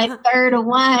 This is my third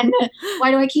one.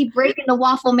 Why do I keep breaking the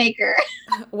waffle maker?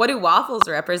 What do waffles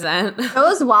represent?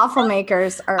 Those waffle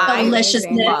makers are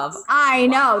deliciousness. Love I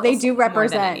know. They do more than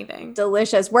represent anything.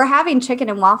 delicious. We're having chicken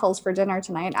and waffles for dinner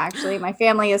tonight, actually. My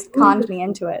family has conned me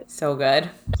into it. So good.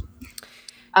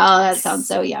 Oh, that sounds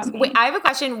so yummy. Wait, I have a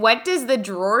question. What does the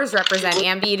drawers represent?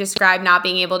 Ambi described not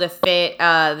being able to fit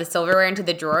the silverware into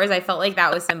the drawers. I felt like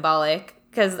that was symbolic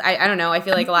because I don't know. I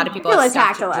feel like a lot of people have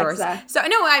stuffed drawers. So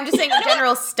no, I'm just saying in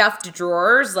general stuffed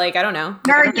drawers. Like I don't know.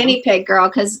 You're a guinea pig, girl,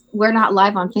 because we're not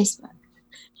live on Facebook.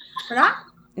 We're not?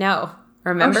 No,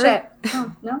 remember? Oh shit!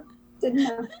 Oh no, didn't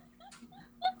know.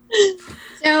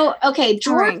 So okay,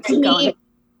 drawers to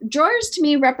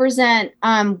me represent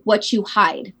what you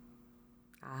hide.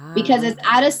 Because it's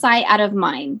out of sight, out of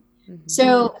mind. Mm-hmm.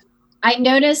 So I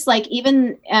noticed like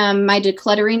even my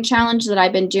decluttering challenge that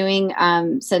I've been doing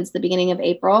since the beginning of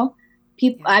April,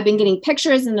 I've been getting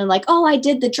pictures and they're like, oh, I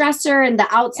did the dresser and the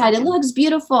outside. It looks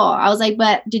beautiful. I was like,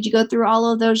 but did you go through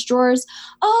all of those drawers?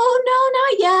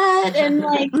 Oh, no, not yet. And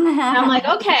like, I'm like,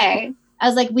 okay. I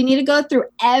was like, we need to go through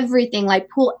everything, like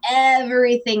pull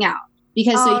everything out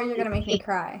because you're going to make me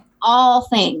cry. All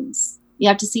things. You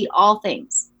have to see all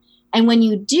things. And when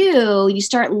you do, you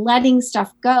start letting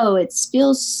stuff go. It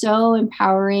feels so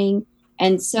empowering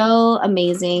and so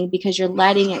amazing because you're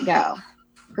letting it go.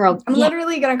 Girl, I'm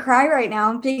literally going to cry right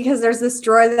now because there's this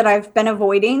drawer that I've been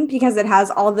avoiding because it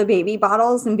has all the baby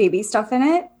bottles and baby stuff in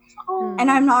it. Oh.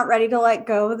 And I'm not ready to let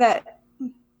go that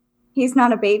he's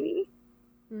not a baby.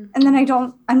 And then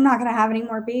I'm not going to have any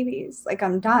more babies. Like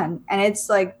I'm done. And it's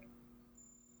like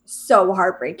so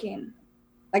heartbreaking.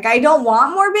 Like, I don't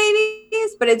want more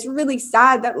babies, but it's really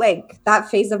sad that, like, that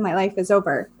phase of my life is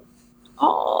over.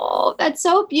 Oh, that's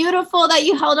so beautiful that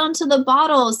you held on to the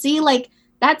bottle. See, like,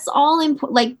 that's all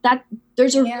important. Like, that,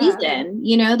 there's a reason,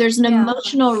 you know, there's an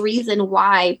emotional reason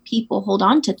why people hold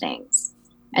on to things.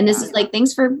 And this is, like,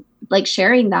 thanks for, like,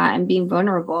 sharing that and being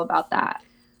vulnerable about that.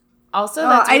 Also,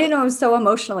 I didn't know it was so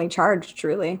emotionally charged,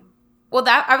 truly. Well,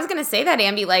 that I was gonna say that,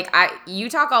 Ambi. Like, you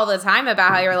talk all the time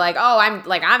about how you're like, oh,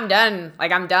 I'm done,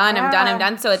 I'm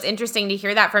done. So it's interesting to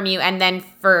hear that from you, and then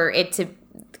for it to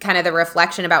kind of the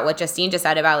reflection about what Justine just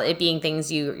said about it being things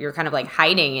you're kind of like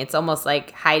hiding. It's almost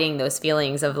like hiding those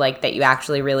feelings of like that you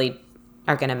actually really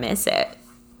are gonna miss it.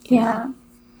 Yeah,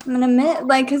 I'm gonna miss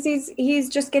because he's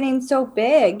just getting so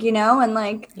big, and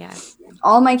like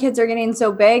all my kids are getting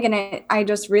so big, and I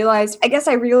just realized. I guess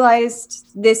I realized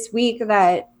this week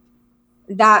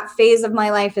that phase of my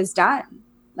life is done.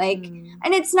 Like,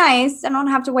 and it's nice. I don't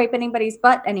have to wipe anybody's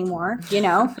butt anymore,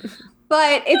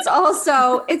 but it's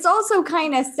also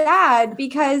kind of sad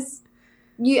because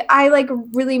I like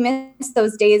really miss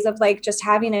those days of like just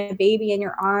having a baby in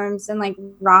your arms and like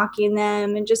rocking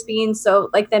them and just being so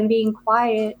like them being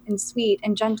quiet and sweet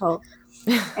and gentle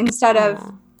instead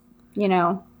of,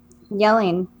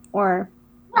 yelling or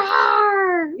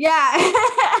yeah.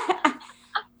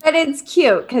 But it's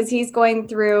cute because he's going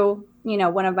through,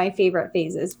 one of my favorite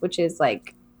phases, which is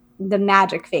like the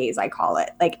magic phase, I call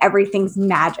it. Like everything's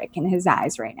magic in his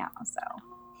eyes right now. So,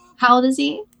 how old is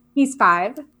he? He's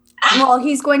 5. Well,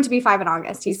 he's going to be 5 in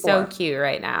August. He's 4. So cute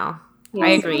right now. I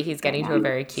agree. He's getting to a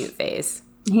very cute phase.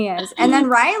 He is. And then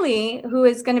Riley, who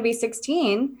is going to be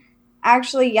 16,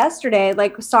 actually yesterday,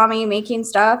 like saw me making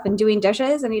stuff and doing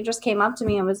dishes. And he just came up to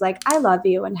me and was like, I love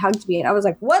you, and hugged me. And I was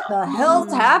like, what the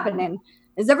hell's happening?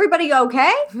 Is everybody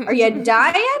okay? Are you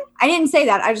dying? I didn't say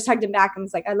that. I just hugged him back and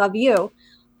was like, I love you.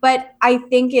 But I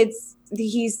think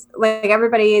he's like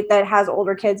everybody that has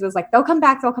older kids was like, they'll come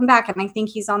back. And I think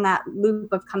he's on that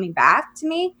loop of coming back to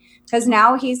me because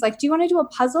now he's like, do you want to do a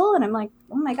puzzle? And I'm like,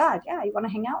 oh my God, yeah, you want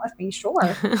to hang out with me?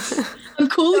 Sure. I'm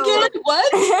cool again.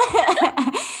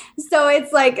 What? So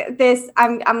it's like this,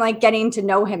 I'm like getting to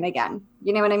know him again.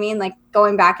 You know what I mean? Like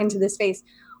going back into this space.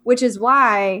 Which is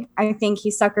why I think he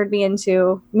suckered me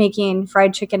into making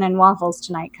fried chicken and waffles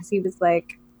tonight because he was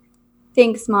like,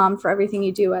 thanks, Mom, for everything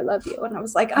you do. I love you. And I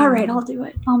was like, all right, I'll do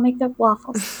it. I'll make the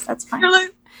waffles. That's fine. You're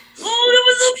like, oh, that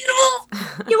was so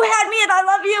beautiful. You had me and I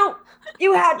love you.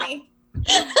 You had me.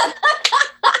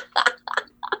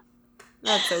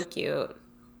 That's so cute.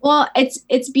 Well,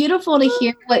 it's beautiful to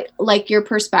hear what like your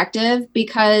perspective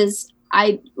because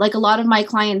I like a lot of my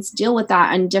clients deal with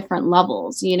that on different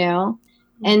levels,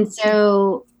 And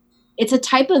so it's a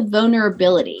type of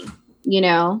vulnerability,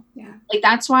 Yeah. Like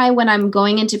that's why when I'm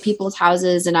going into people's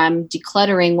houses and I'm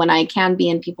decluttering when I can be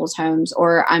in people's homes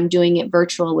or I'm doing it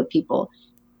virtual with people,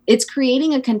 it's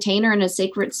creating a container and a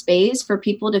sacred space for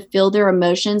people to feel their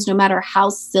emotions no matter how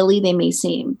silly they may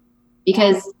seem.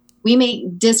 Because we may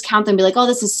discount them and be like, oh,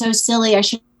 this is so silly. I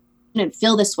shouldn't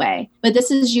feel this way. But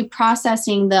this is you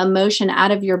processing the emotion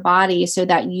out of your body so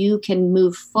that you can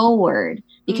move forward.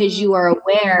 Because you are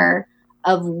aware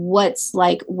of what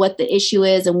the issue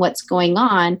is and what's going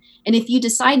on. And if you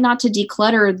decide not to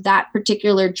declutter that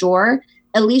particular drawer,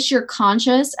 at least you're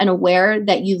conscious and aware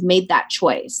that you've made that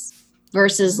choice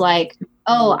versus like,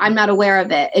 oh, I'm not aware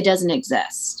of it. It doesn't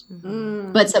exist.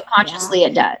 But subconsciously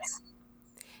it does.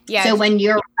 Yeah. So when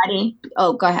you're ready,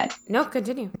 go ahead. No,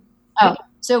 continue. Oh,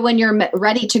 so when you're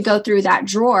ready to go through that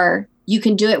drawer, you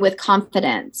can do it with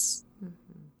confidence.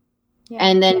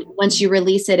 And then once you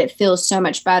release it, it feels so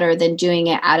much better than doing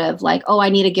it out of like, oh, I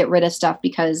need to get rid of stuff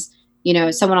because,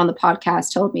 someone on the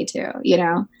podcast told me to,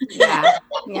 Yeah.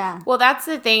 Yeah. Well, that's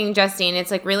the thing, Justine.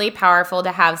 It's like really powerful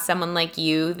to have someone like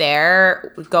you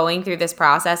there going through this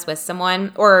process with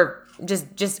someone or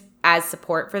just as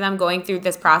support for them going through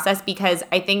this process because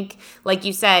I think, like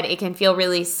you said, it can feel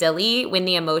really silly when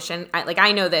the emotion,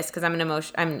 I know this because I'm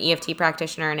an EFT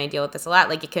practitioner and I deal with this a lot.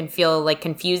 Like it can feel like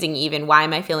confusing even. Why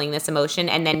am I feeling this emotion?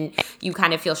 And then you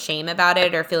kind of feel shame about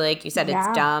it or feel like you said it's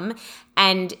dumb.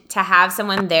 And to have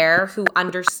someone there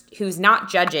who's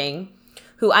not judging,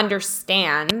 who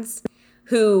understands,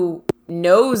 who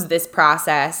knows this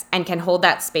process and can hold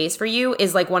that space for you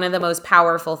is like one of the most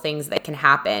powerful things that can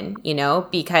happen,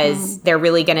 because they're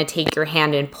really going to take your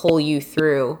hand and pull you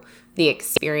through the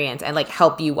experience and like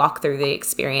help you walk through the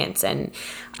experience. And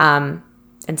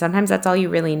sometimes that's all you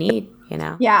really need,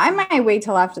 Yeah, I might wait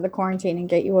till after the quarantine and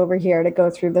get you over here to go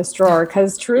through this drawer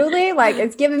because truly like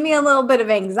it's giving me a little bit of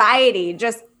anxiety.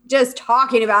 Just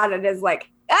talking about it is like,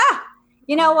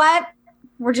 you know what?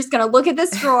 We're just going to look at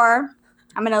this drawer.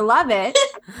 I'm going to love it.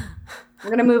 We're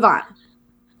going to move on.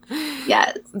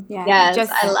 Yes. Yeah. Yes.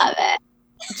 I love it.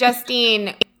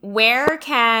 Justine, where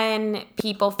can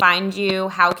people find you?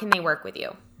 How can they work with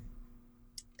you?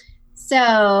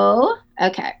 So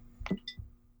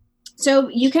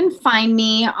you can find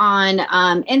me on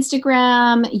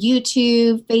Instagram,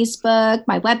 YouTube, Facebook,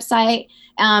 my website.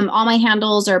 All my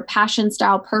handles are Passion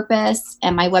Style Purpose,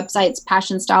 and my website's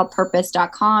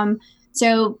passionstylepurpose.com.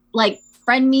 So like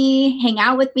friend me, hang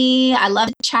out with me. I love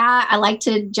to chat. I like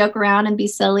to joke around and be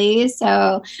silly.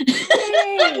 So,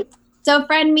 so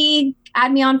friend me,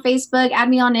 add me on Facebook, add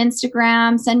me on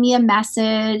Instagram, send me a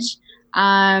message.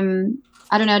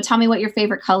 I don't know. Tell me what your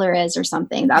favorite color is or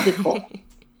something. That'd be cool.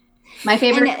 My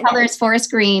favorite color is forest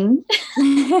green.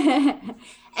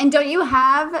 And don't you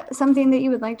have something that you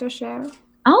would like to share?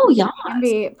 Oh, yeah. I'd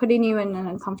be putting you in an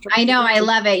uncomfortable I know. position. I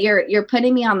love it. You're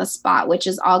putting me on the spot, which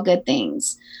is all good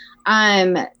things.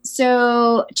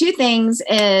 So 2 things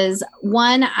is,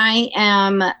 one, I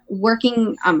am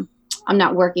working. I'm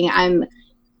not working. I'm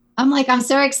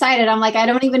so excited. I'm like, I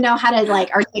don't even know how to like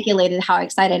articulate it, how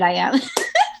excited I am.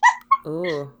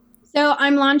 Ooh. So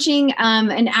I'm launching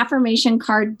an affirmation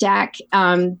card deck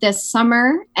this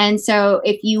summer. And so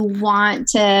if you want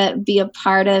to be a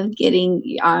part of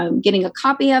getting a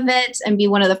copy of it and be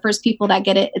one of the first people that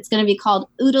get it, it's going to be called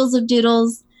Oodles of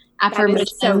Doodles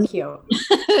Affirmations. That is so cute.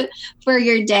 For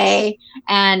your day.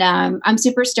 And I'm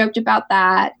super stoked about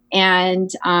that. And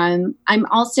I'm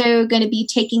also going to be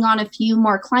taking on a few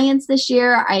more clients this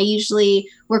year. I usually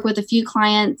work with a few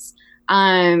clients.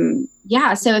 So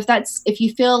if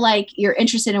you feel like you're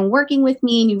interested in working with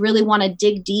me and you really want to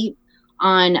dig deep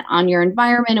on your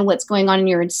environment and what's going on in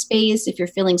your space, if you're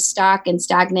feeling stuck and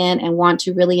stagnant and want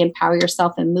to really empower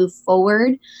yourself and move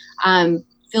forward,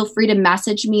 feel free to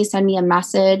message me, send me a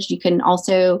message. You can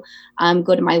also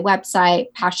go to my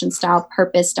website,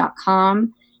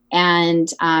 passionstylepurpose.com,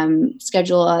 and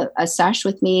schedule a sesh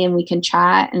with me, and we can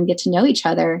chat and get to know each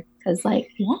other. Because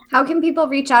How can people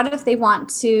reach out if they want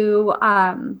to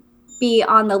be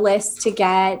on the list to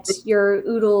get your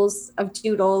Oodles of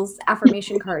Doodles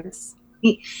affirmation cards?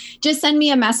 Just send me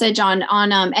a message on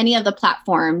any of the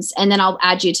platforms, and then I'll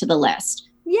add you to the list.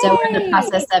 Yay! So we're in the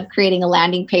process of creating a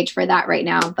landing page for that right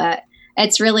now, but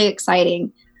it's really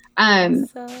exciting.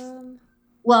 Awesome.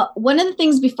 Well, one of the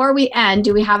things before we end,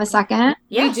 do we have a second?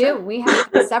 Yeah, We do. We have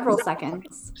several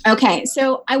seconds. Okay.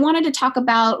 So I wanted to talk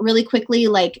about really quickly,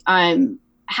 like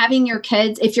having your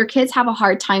kids, if your kids have a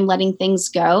hard time letting things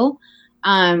go,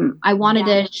 I wanted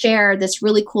to share this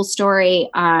really cool story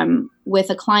with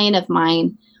a client of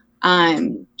mine.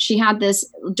 She had this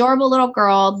adorable little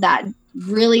girl that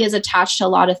really is attached to a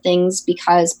lot of things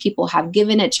because people have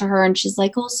given it to her, and she's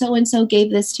like, oh, so-and-so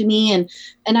gave this to me, and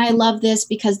I love this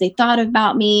because they thought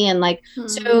about me. And like,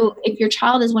 so if your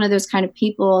child is one of those kind of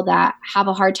people that have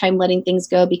a hard time letting things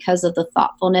go because of the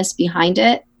thoughtfulness behind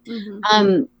it,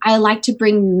 I like to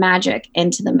bring magic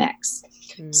into the mix.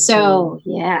 So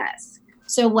yes.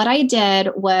 So what I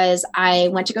did was I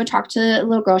went to go talk to a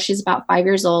little girl. She's about 5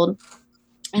 years old.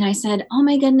 And I said, oh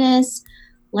my goodness,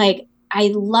 like,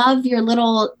 I love your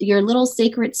little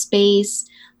sacred space.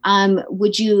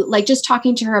 Would you like, just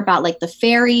talking to her about like the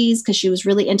fairies, because she was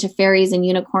really into fairies and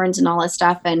unicorns and all that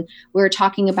stuff. And we were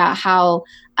talking about how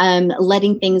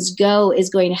letting things go is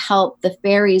going to help the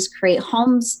fairies create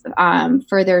homes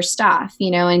for their stuff,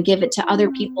 and give it to other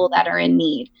people that are in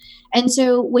need. And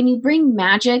so when you bring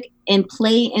magic and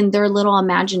play in their little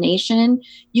imagination,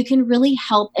 you can really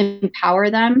help empower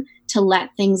them to let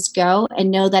things go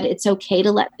and know that it's okay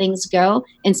to let things go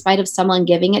in spite of someone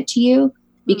giving it to you,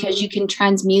 because you can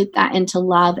transmute that into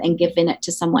love and giving it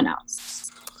to someone else.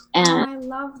 And I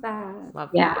love that.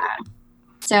 Yeah.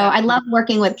 So I love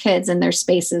working with kids in their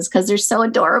spaces because they're so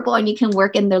adorable and you can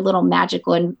work in their little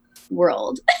magical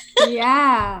world.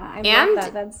 Yeah. I love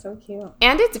that. That's so cute.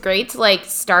 And it's great to like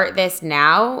start this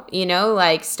now,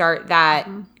 like start that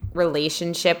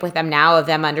relationship with them now, of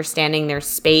them understanding their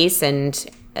space and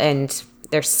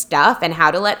their stuff and how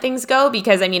to let things go.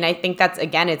 Because I think that's,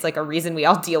 again, it's like a reason we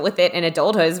all deal with it in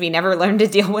adulthood, is we never learned to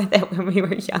deal with it when we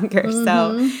were younger.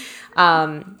 So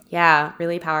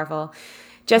really powerful.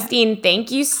 Justine,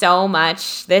 thank you so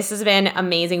much. This has been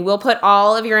amazing. We'll put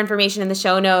all of your information in the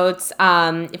show notes.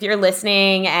 If you're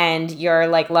listening and you're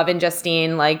like loving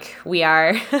Justine like we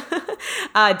are,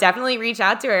 definitely reach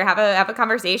out to her, have a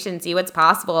conversation, see what's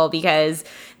possible, because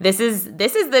this is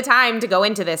the time to go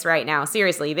into this right now.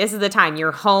 Seriously, this is the time.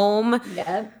 You're home.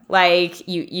 Yep. Like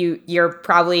you're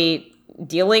probably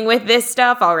dealing with this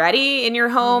stuff already in your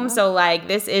home. So like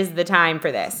this is the time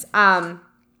for this.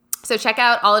 So check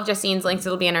out all of Justine's links.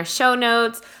 It'll be in our show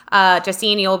notes.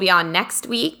 Justine, you'll be on next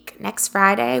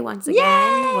Friday, once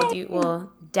again. Yay!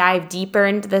 We'll dive deeper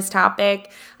into this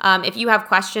topic. If you have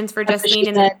questions for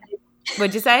Justine,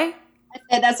 what'd you say? I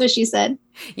said that's what she said.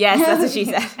 Yes, that's what she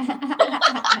said.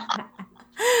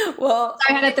 Well,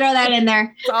 I had to throw that in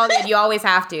there. It's all good. You always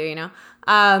have to,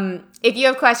 If you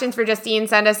have questions for Justine,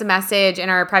 send us a message in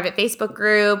our private Facebook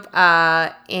group.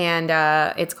 And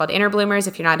it's called Inner Bloomers.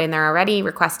 If you're not in there already,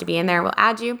 request to be in there. We'll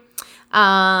add you.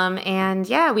 And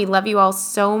yeah, we love you all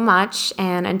so much.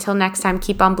 And until next time,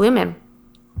 keep on blooming.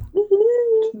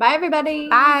 Bye, everybody.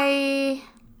 Bye.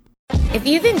 If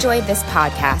you've enjoyed this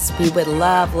podcast, we would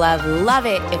love, love, love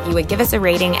it if you would give us a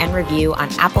rating and review on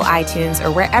Apple iTunes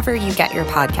or wherever you get your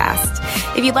podcast.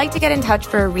 If you'd like to get in touch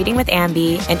for a reading with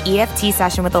Ambi, an EFT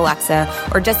session with Alexa,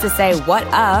 or just to say what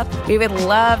up, we would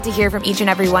love to hear from each and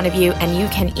every one of you, and you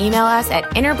can email us at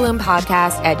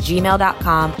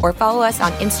innerbloom.podcast@gmail.com or follow us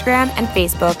on Instagram and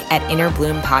Facebook at Inner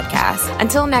Bloom Podcast.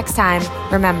 Until next time,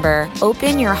 remember,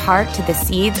 open your heart to the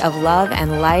seeds of love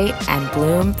and light and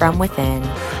bloom from within.